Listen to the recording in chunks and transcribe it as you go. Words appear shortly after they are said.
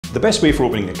The best way for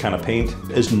opening a can of paint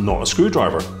is not a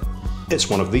screwdriver. It's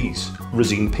one of these,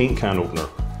 Resene paint can opener.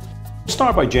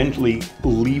 Start by gently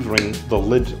levering the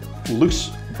lid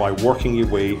loose by working your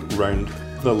way round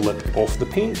the lip of the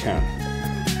paint can.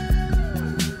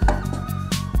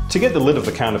 To get the lid of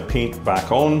the can of paint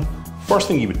back on, first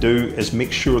thing you would do is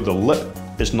make sure the lip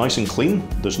is nice and clean,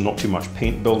 there's not too much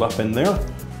paint build up in there.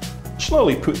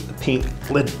 Slowly put the paint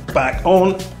lid back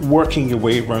on, working your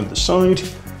way around the side.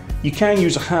 You can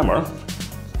use a hammer.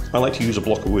 I like to use a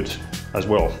block of wood as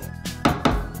well.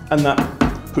 And that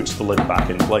puts the lid back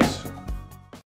in place.